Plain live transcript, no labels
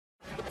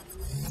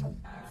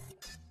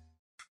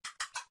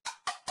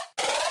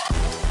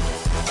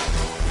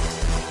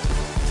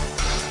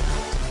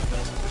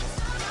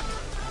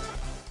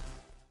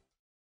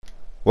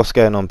What's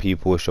going on,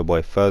 people? It's your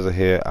boy Phurzaah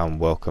here and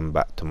welcome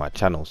back to my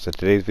channel. So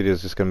today's video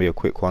is just going to be a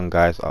quick one,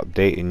 guys,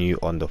 updating you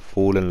on the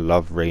Fallen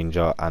Love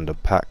Ranger and the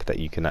pack that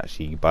you can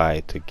actually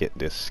buy to get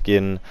this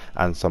skin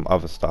and some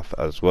other stuff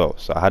as well.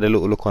 So I had a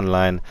little look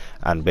online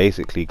and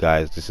basically,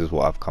 guys, this is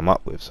what I've come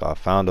up with. So I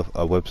found a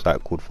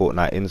website called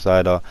Fortnite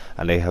Insider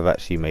and they have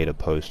actually made a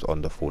post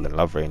on the Fallen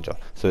Love Ranger.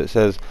 So it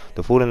says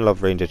the Fallen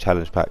Love Ranger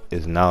challenge pack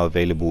is now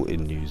available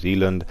in New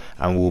Zealand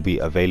and will be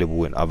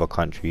available in other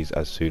countries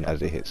as soon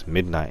as it hits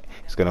midnight.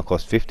 It's going to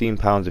cost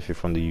 £15 if you're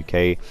from the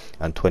UK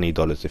and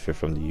 $20 if you're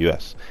from the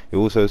US. It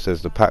also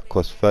says the pack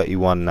costs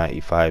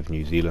 $31.95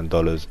 New Zealand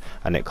dollars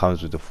and it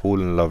comes with the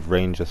Fallen Love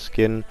Ranger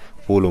skin,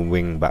 Fallen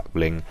Wing back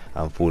bling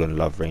and Fallen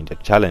Love Ranger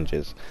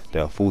challenges.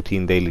 There are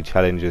 14 daily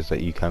challenges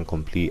that you can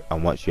complete,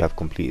 and once you have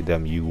completed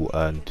them you will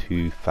earn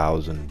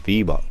 2,000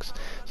 V-Bucks.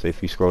 So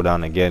if you scroll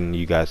down again,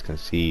 you guys can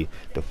see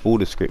the full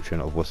description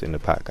of what's in the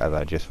pack as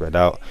I just read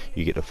out.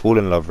 You get the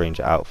Fallen Love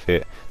Ranger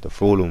outfit, the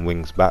Fallen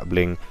Wings back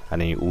bling,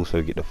 and then you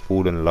also get the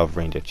Fallen Love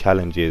Ranger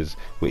challenges,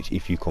 which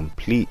if you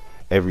complete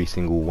every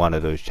single one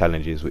of those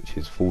challenges, which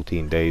is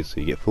 14 days, so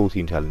you get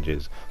 14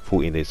 challenges,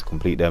 14 days to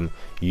complete them,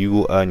 you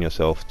will earn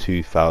yourself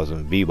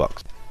 2,000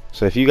 V-Bucks.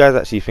 So if you guys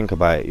actually think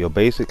about it, you're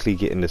basically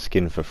getting the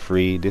skin for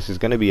free. This is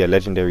going to be a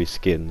legendary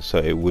skin, so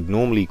it would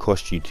normally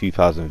cost you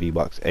 2,000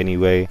 V-Bucks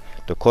anyway.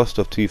 The cost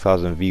of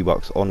 2,000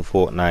 V-Bucks on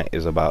Fortnite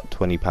is about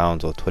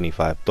 £20 or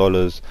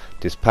 $25.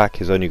 This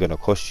pack is only going to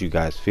cost you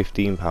guys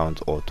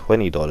 £15 or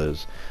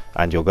 $20,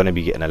 and you're going to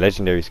be getting a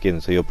legendary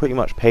skin, so you're pretty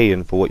much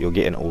paying for what you're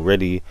getting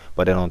already.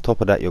 But then on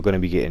top of that, you're going to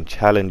be getting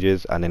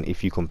challenges, and then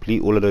if you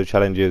complete all of those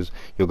challenges,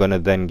 you're going to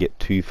then get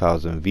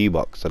 2,000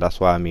 V-Bucks. So that's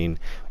why I mean,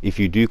 if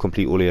you do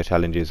complete all of your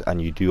challenges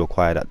and you do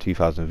acquire that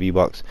 2,000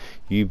 V-Bucks,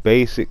 you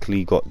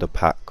basically got the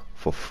pack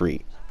for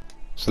free.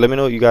 So let me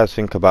know what you guys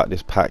think about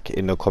this pack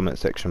in the comment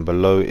section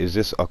below. Is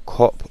this a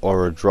cop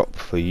or a drop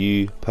for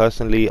you?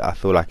 Personally, I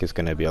feel like it's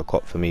going to be a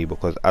cop for me,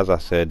 because as I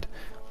said,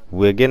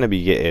 we're going to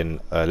be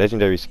getting a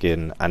legendary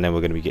skin and then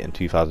we're going to be getting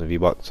 2,000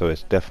 V-Bucks, so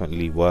it's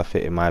definitely worth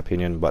it in my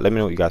opinion. But let me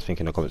know what you guys think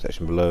in the comment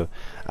section below.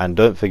 And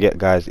don't forget,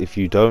 guys, if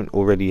you don't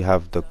already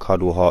have the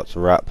Cuddle Hearts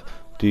wrap,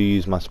 do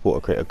use my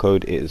supporter creator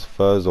code. It is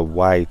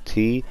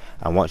Phurzaah,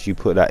 and once you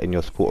put that in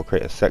your supporter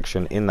creator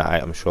section in the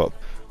item shop,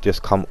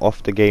 just come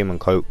off the game and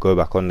go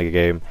back on the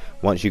game.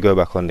 Once you go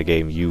back on the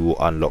game, you will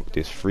unlock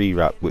this free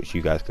wrap, which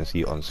you guys can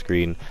see on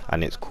screen,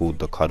 and it's called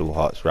the Cuddle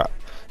Hearts wrap.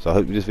 So I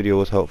hope this video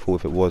was helpful.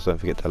 If it was, don't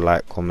forget to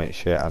like, comment,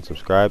 share and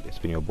subscribe. It's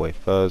been your boy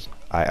Phurz.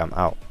 I am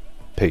out.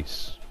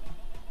 Peace.